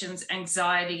conditions,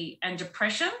 anxiety, and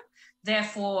depression.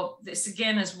 Therefore, this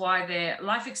again is why their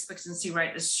life expectancy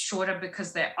rate is shorter,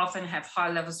 because they often have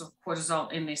high levels of cortisol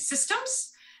in their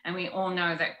systems, and we all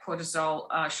know that cortisol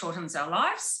shortens our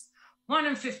lives. 1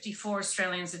 in 54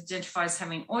 Australians identify as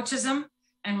having autism,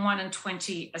 and 1 in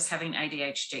 20 as having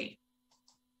ADHD.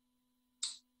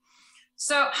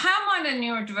 So how might a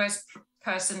neurodiverse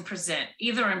person present,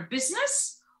 either in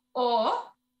business or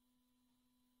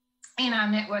in our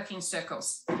networking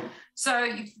circles? So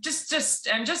you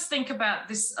just think about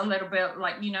this a little bit,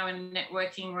 like, you know, in a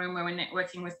networking room where we're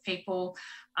networking with people,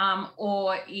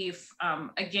 or if,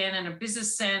 again, in a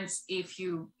business sense, if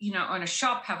you own a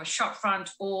shop, have a shop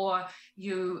front, or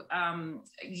you,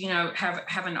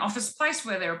 have an office place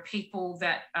where there are people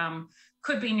that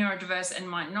could be neurodiverse and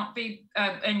might not be,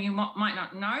 and you might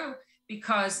not know,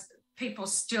 because people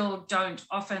still don't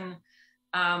often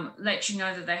let you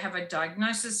know that they have a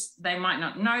diagnosis. They might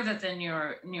not know that they're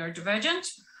neurodivergent,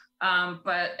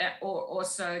 or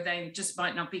also they just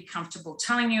might not be comfortable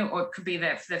telling you, or it could be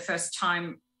their first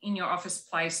time in your office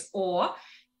place or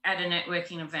at a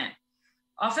networking event.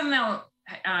 Often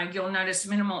you'll notice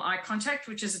minimal eye contact,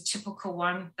 which is a typical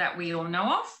one that we all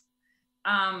know of.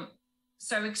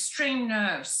 So extreme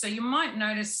nerves. So you might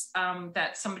notice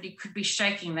that somebody could be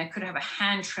shaking. They could have a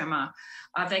hand tremor.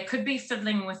 They could be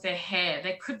fiddling with their hair.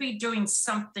 They could be doing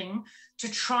something to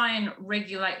try and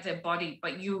regulate their body,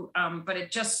 but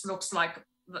it just looks like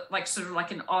sort of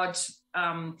like an odd,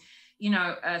 thing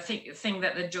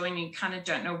that they're doing. You kind of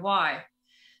don't know why.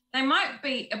 They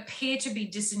might appear to be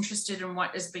disinterested in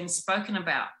what is being spoken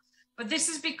about, but this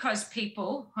is because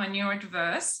people who are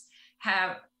neurodiverse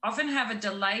often have a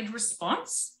delayed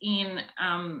response in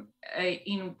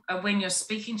when you're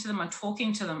speaking to them or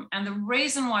talking to them. And the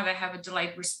reason why they have a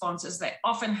delayed response is they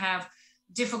often have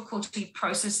difficulty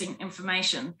processing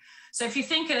information. So if you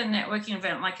think at a networking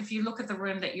event, like if you look at the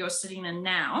room that you're sitting in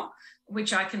now,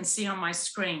 which I can see on my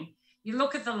screen, you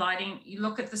look at the lighting, you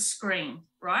look at the screen,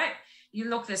 right?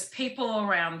 There's people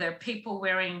around, there are people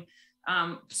wearing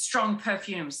strong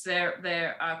perfumes.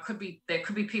 There could be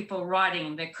people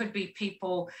writing. There could be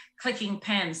people clicking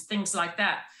pens, things like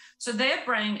that. So their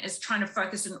brain is trying to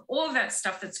focus on all of that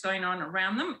stuff that's going on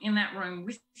around them in that room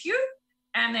with you,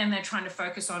 and then they're trying to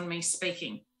focus on me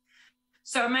speaking.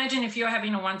 So imagine if you're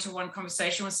having a one-to-one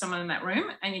conversation with someone in that room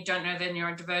and you don't know they're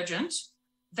neurodivergent.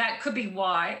 That could be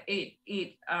why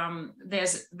they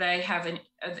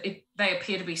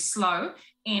appear to be slow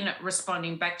in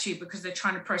responding back to you, because they're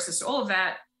trying to process all of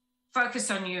that,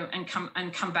 focus on you, and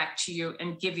come back to you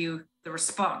and give you the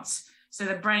response. So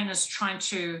the brain is trying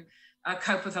to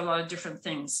cope with a lot of different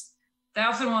things. They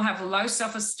often will have low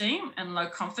self-esteem and low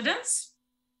confidence,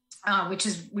 which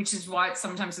is why it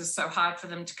sometimes is so hard for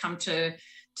them to come to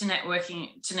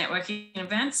networking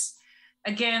events.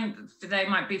 Again, they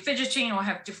might be fidgeting or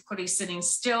have difficulty sitting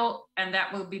still, and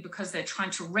that will be because they're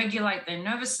trying to regulate their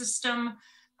nervous system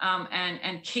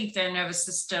and keep their nervous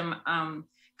system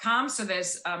calm. So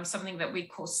there's something that we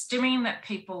call stimming that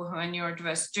people who are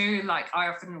neurodiverse do. Like I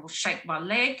often will shake my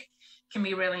leg. It can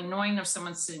be really annoying if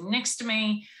someone's sitting next to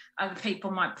me. Other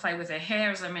people might play with their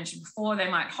hair, as I mentioned before. They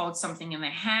might hold something in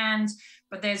their hand,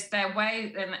 but there's their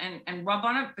way and rub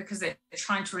on it because they're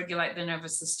trying to regulate their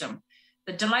nervous system.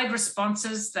 The delayed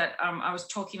responses that I was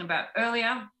talking about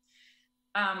earlier,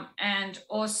 and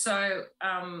also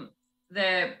and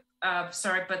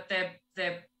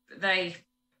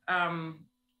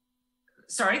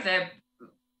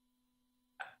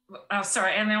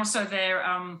also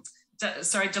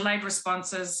their delayed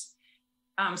responses.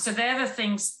 So they're the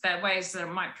things, that ways that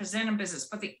it might present in business.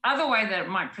 But the other way that it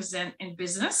might present in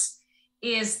business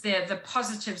is the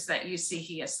positives that you see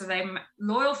here. So they're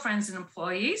loyal friends and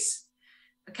employees.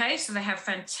 Okay, so they have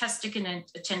fantastic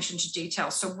attention to detail.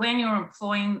 So when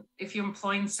if you're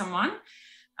employing someone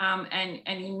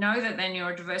and you know that they're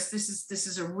neurodiverse, this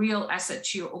is a real asset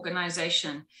to your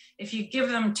organization. If you give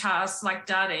them tasks like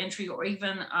data entry or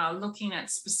even looking at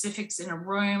specifics in a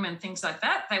room and things like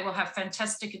that, they will have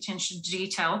fantastic attention to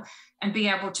detail and be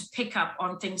able to pick up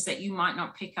on things that you might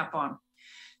not pick up on.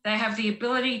 They have the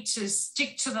ability to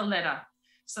stick to the letter.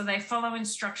 So they follow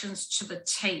instructions to the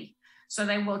T. So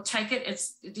they will take it.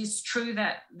 It is true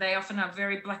that they often are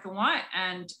very black and white,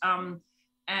 and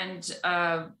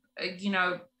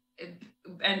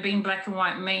being black and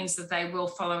white means that they will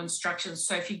follow instructions.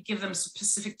 So if you give them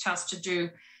specific tasks to do,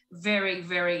 very,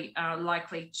 very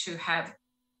likely to have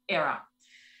error.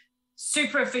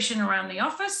 Super efficient around the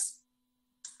office.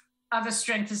 Other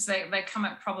strength is they come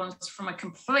at problems from a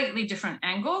completely different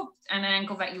angle, an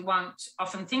angle that you won't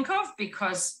often think of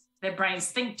because their brains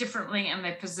think differently and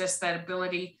they possess that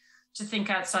ability to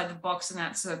think outside the box and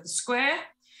outside the square.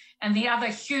 And the other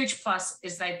huge plus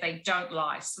is that they don't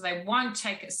lie. So they won't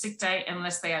take a sick day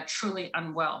unless they are truly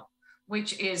unwell,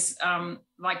 which is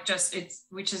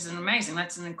which is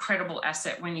that's an incredible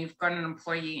asset when you've got an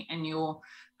employee and you're,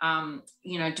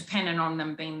 dependent on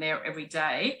them being there every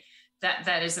day.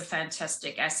 That is a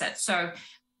fantastic asset. So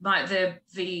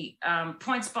the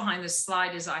points behind this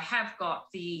slide is I have got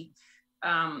the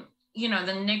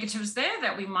negatives there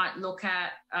that we might look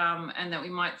at and that we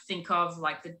might think of,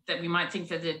 that we might think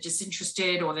that they're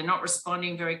disinterested or they're not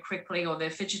responding very quickly or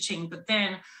they're fidgeting. But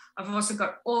then I've also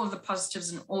got all of the positives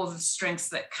and all of the strengths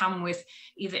that come with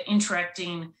either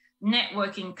interacting,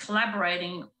 networking,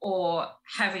 collaborating, or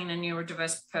having a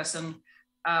neurodiverse person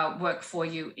work for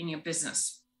you in your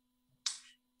business.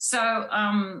 So,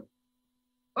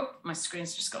 my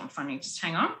screen's just gone funny, just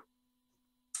hang on.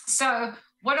 So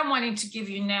what I'm wanting to give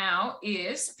you now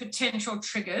is potential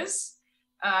triggers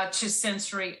to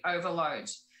sensory overload.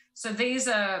 So these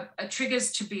are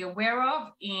triggers to be aware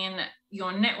of in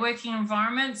your networking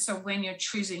environment. So when you're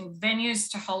choosing venues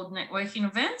to hold networking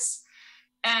events,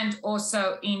 and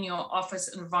also in your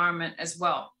office environment as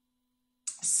well.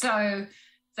 So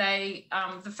the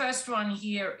first one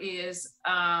here is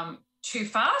too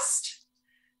fast.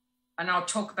 And I'll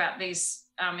talk about these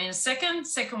in a second.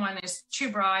 Second one is too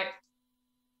bright.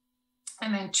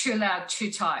 And then too loud,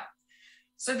 too tight.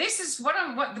 So this is what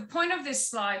the point of this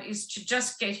slide is, to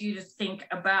just get you to think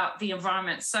about the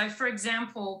environment. So for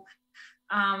example,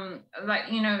 there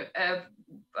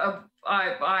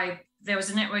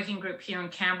was a networking group here in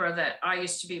Canberra that I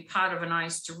used to be part of and I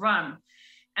used to run.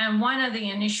 And one of the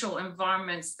initial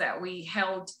environments that we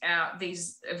held out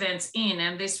these events in,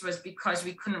 and this was because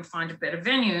we couldn't find a better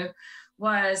venue,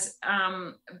 was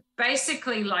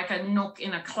basically like a nook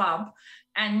in a club.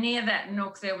 And near that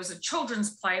nook, there was a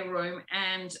children's playroom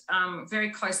and very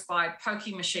close by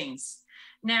pokie machines.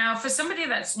 Now, for somebody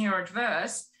that's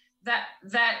neurodiverse,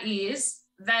 that is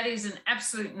an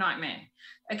absolute nightmare,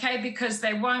 okay? Because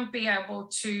they won't be able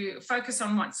to focus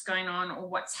on what's going on or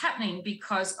what's happening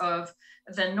because of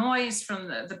the noise from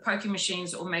the pokie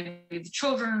machines, or maybe the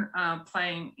children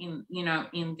playing in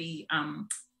the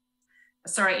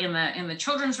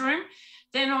children's room.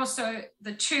 Then also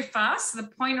the too fast, the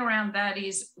point around that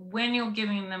is when you're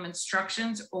giving them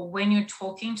instructions or when you're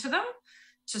talking to them,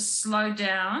 to slow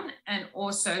down and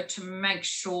also to make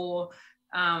sure,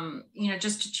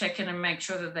 just to check in and make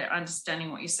sure that they're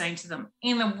understanding what you're saying to them.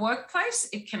 In the workplace,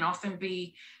 it can often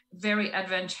be very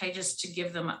advantageous to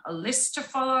give them a list to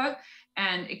follow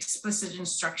and explicit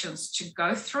instructions to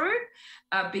go through,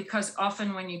 because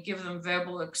often when you give them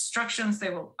verbal instructions,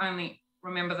 they will only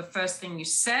remember the first thing you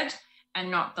said and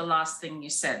not the last thing you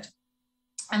said.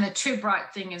 And the too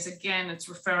bright thing is, again, it's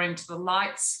referring to the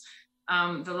lights,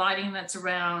 the lighting that's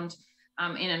around.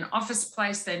 In an office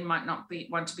place, they might not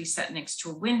want to be sat next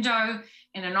to a window.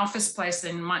 In an office place,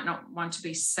 they might not want to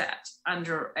be sat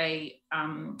under a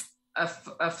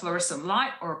fluorescent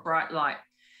light or a bright light.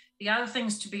 The other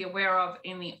things to be aware of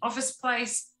in the office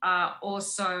place are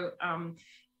also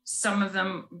some of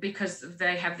them, because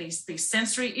they have these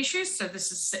sensory issues. So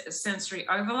this is sensory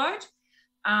overload.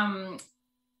 The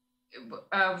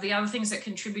other things that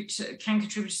can contribute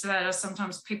to that are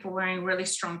sometimes people wearing really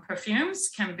strong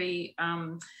perfumes. Can be,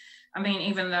 I mean,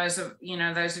 even those of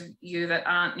you that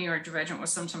aren't neurodivergent will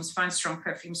sometimes find strong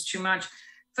perfumes too much.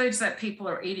 Foods that people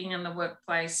are eating in the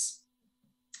workplace,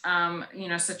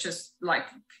 such as, like,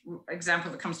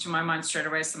 example that comes to my mind straight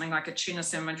away is something like a tuna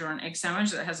sandwich or an egg sandwich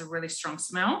that has a really strong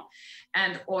smell,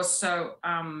 and also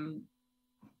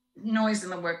noise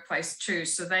in the workplace too.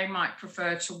 So they might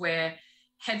prefer to wear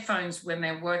headphones when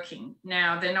they're working.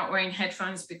 Now, they're not wearing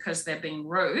headphones because they're being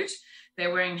rude.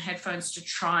 They're wearing headphones to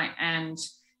try and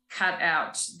cut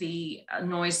out the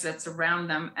noise that's around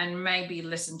them, and maybe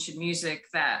listen to music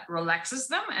that relaxes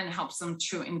them and helps them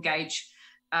to engage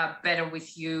better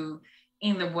with you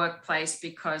in the workplace,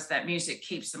 because that music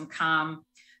keeps them calm.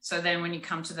 So then when you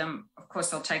come to them, of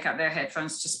course, they'll take out their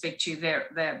headphones to speak to you.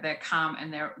 They're calm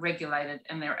and they're regulated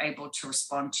and they're able to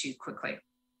respond to you quickly.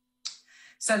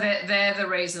 So they're the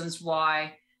reasons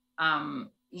why,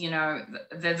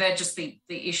 they're just the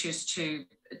issues to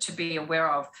be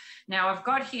aware of. Now, I've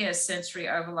got here sensory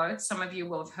overload. Some of you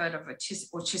will have heard of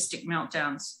autistic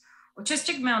meltdowns.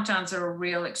 Autistic meltdowns are a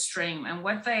real extreme. And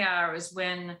what they are is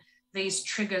when these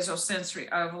triggers or sensory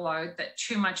overload, that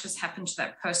too much has happened to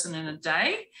that person in a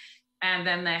day, and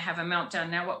then they have a meltdown.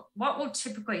 Now, what will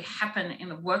typically happen in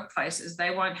the workplace is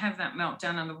they won't have that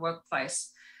meltdown in the workplace,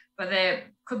 but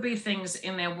there could be things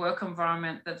in their work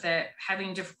environment that they're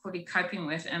having difficulty coping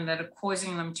with and that are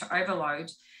causing them to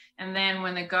overload. And then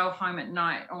when they go home at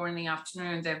night or in the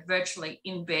afternoon, they're virtually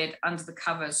in bed under the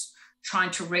covers,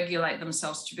 trying to regulate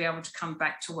themselves to be able to come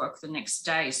back to work the next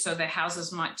day. So their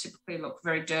houses might typically look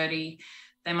very dirty.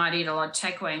 They might eat a lot of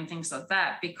takeaway and things like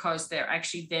that, because they're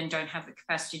actually then don't have the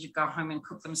capacity to go home and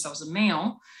cook themselves a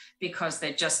meal, because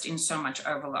they're just in so much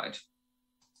overload.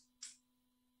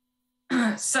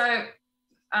 So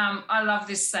I love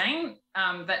this saying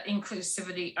that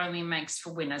inclusivity only makes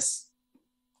for winners.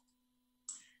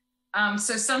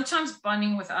 So sometimes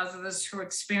bonding with others who are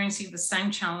experiencing the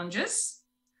same challenges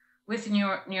with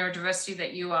neurodiversity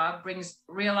that you are brings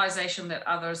realization that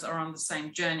others are on the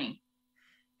same journey.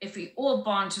 If we all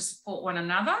bond to support one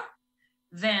another,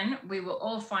 then we will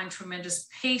all find tremendous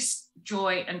peace,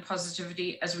 joy, and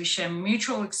positivity as we share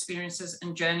mutual experiences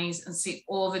and journeys and see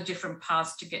all the different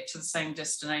paths to get to the same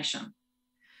destination.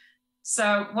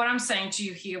 So what I'm saying to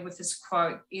you here with this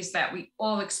quote is that we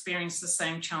all experience the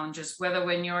same challenges, whether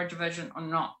we're neurodivergent or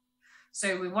not.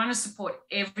 So we want to support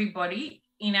everybody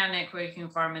in our networking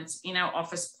environments, in our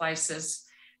office places,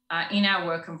 in our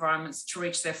work environments to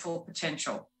reach their full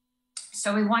potential.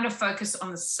 So we want to focus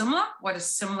on what is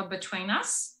similar between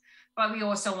us, but we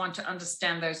also want to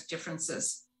understand those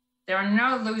differences. There are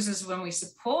no losers when we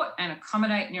support and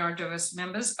accommodate neurodiverse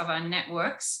members of our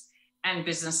networks and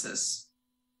businesses.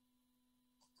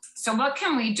 So what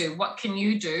can we do? What can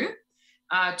you do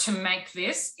to make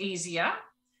this easier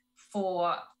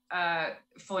for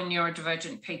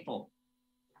neurodivergent people?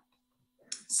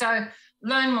 So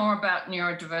learn more about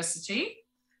neurodiversity.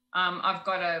 I've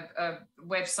got a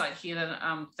website here that,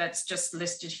 that's just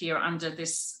listed here under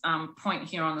this point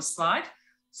here on the slide.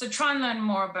 So try and learn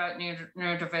more about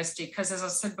neurodiversity, because as I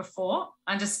said before,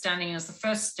 understanding is the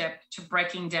first step to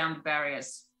breaking down the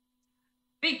barriers.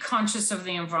 Be conscious of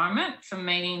the environment for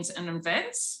meetings and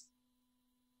events.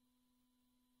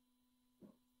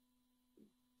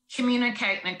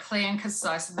 Communicate in a clear and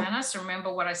concise manner. So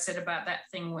remember what I said about that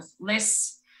thing with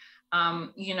lists.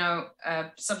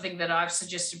 Something that I've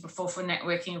suggested before for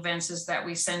networking events is that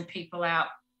we send people out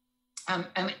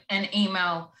an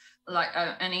email,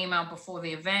 an email before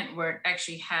the event, where it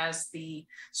actually has the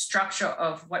structure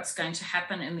of what's going to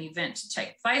happen in the event to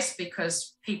take place,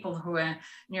 because people who are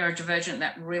neurodivergent,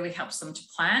 that really helps them to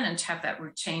plan and to have that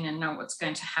routine and know what's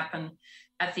going to happen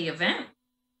at the event.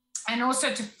 And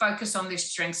also to focus on the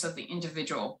strengths of the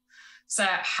individual. So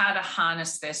how to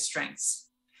harness their strengths.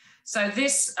 So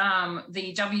this,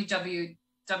 the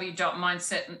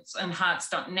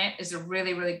www.mindsetandhearts.net is a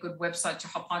really, really good website to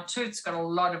hop onto. It's got a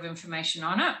lot of information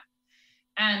on it.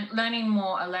 And learning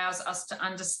more allows us to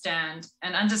understand,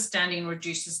 and understanding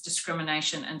reduces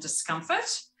discrimination and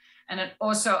discomfort. And it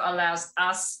also allows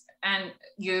us and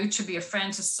you to be a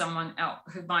friend to someone else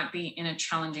who might be in a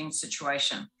challenging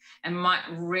situation and might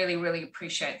really, really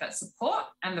appreciate that support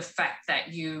and the fact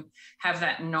that you have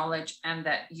that knowledge and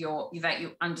that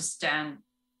you understand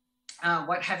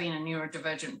what having a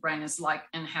neurodivergent brain is like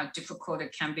and how difficult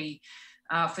it can be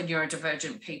for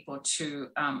neurodivergent people to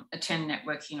attend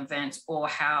networking events, or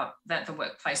how that the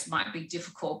workplace might be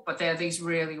difficult, but there are these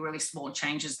really, really small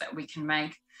changes that we can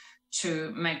make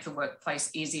to make the workplace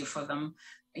easier for them,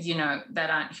 you know, that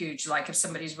aren't huge. Like if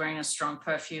somebody's wearing a strong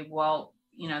perfume, well,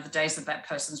 you know, the days that that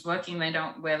person's working, they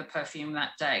don't wear the perfume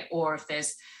that day. Or if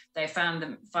they find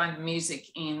the music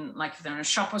in, like if they're in a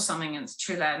shop or something and it's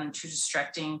too loud and too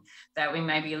distracting, that we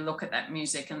maybe look at that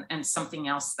music and something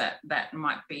else that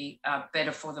might be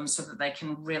better for them, so that they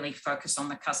can really focus on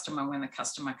the customer when the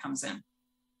customer comes in.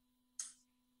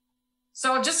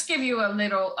 So I'll just give you a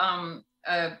little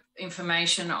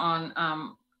information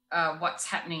on what's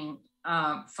happening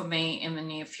for me in the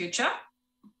near future.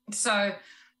 So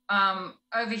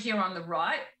over here on the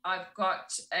right, I've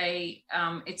got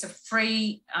it's a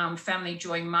free Family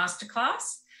Joy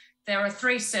Masterclass. There are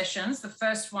 3 sessions. The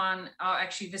first one, oh,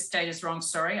 actually this date is wrong,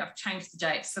 sorry, I've changed the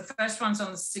dates. The first one's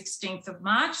on the 16th of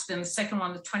March, then the second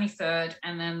one, the 23rd,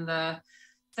 and then the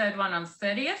third one on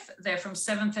 30th. They're from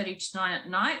 7:30 to 9 at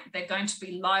night. They're going to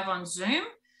be live on Zoom.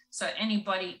 So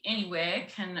anybody, anywhere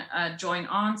can join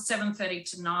on 7:30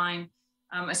 to 9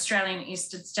 Australian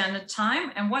Eastern Standard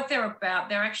Time. And what they're about,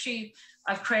 they're actually,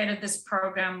 I've created this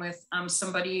program with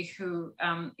somebody who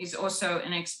is also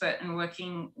an expert in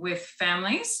working with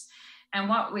families. And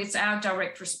it's our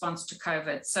direct response to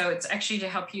COVID. So it's actually to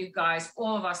help you guys,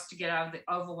 all of us, to get out of the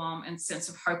overwhelm and sense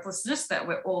of hopelessness that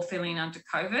we're all feeling after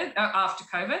COVID,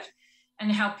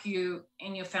 and help you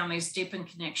in your families deepen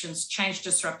connections, change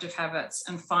disruptive habits,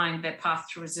 and find their path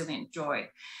to resilient joy.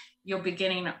 You'll be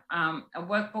getting a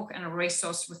workbook and a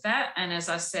resource with that. And as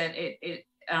I said,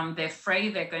 they're free.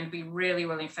 They're going to be really,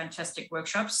 really fantastic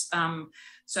workshops.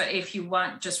 So if you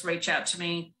want, just reach out to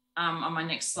me. On my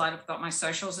next slide, I've got my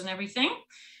socials and everything.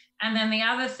 And then the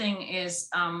other thing is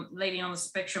Leading on the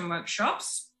Spectrum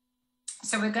workshops.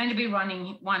 So we're going to be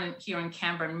running one here in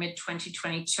Canberra in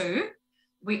mid-2022.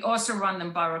 We also run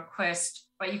them by request,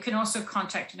 but you can also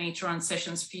contact me to run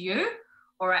sessions for you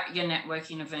or at your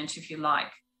networking event if you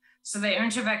like. So they're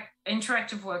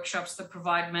interactive workshops that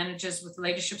provide managers with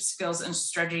leadership skills and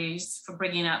strategies for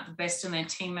bringing out the best in their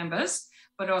team members,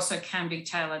 but also can be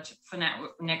tailored for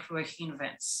networking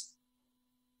events.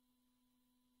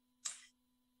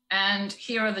 And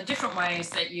here are the different ways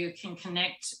that you can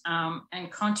connect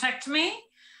and contact me.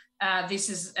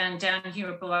 And down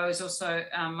here below is also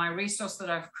my resource that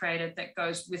I've created that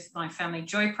goes with my Family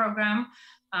Joy program.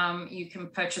 You can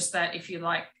purchase that if you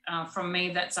like from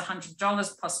me. That's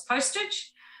 $100 plus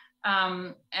postage.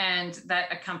 And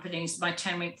that accompanies my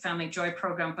 10-week Family Joy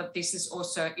program. But this is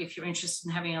also if you're interested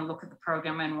in having a look at the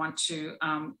program and want to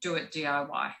do it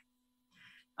DIY.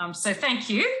 So thank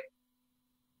you.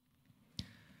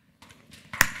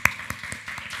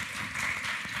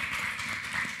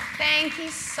 Thank you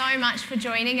so much for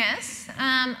joining us,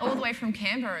 all the way from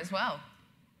Canberra as well.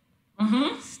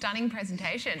 Mm-hmm. Stunning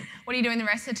presentation. What are you doing the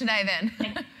rest of today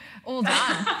then? All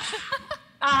done.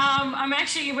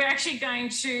 We're actually going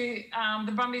to,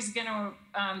 the Brumbies are going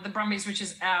to, the Brumbies, which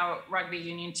is our rugby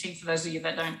union team, for those of you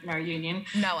that don't know union.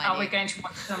 No idea. We're going to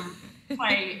watch them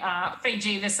play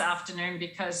Fiji this afternoon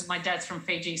because my dad's from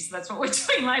Fiji, so that's what we're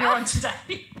doing later on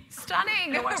today.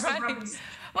 Stunning.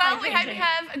 Well, we hope you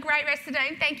have a great rest of the day,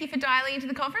 and thank you for dialing into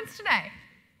the conference today.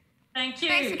 Thank you.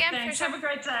 Thanks again, Thanks. Patricia. Have a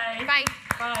great day. Bye.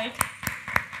 Bye.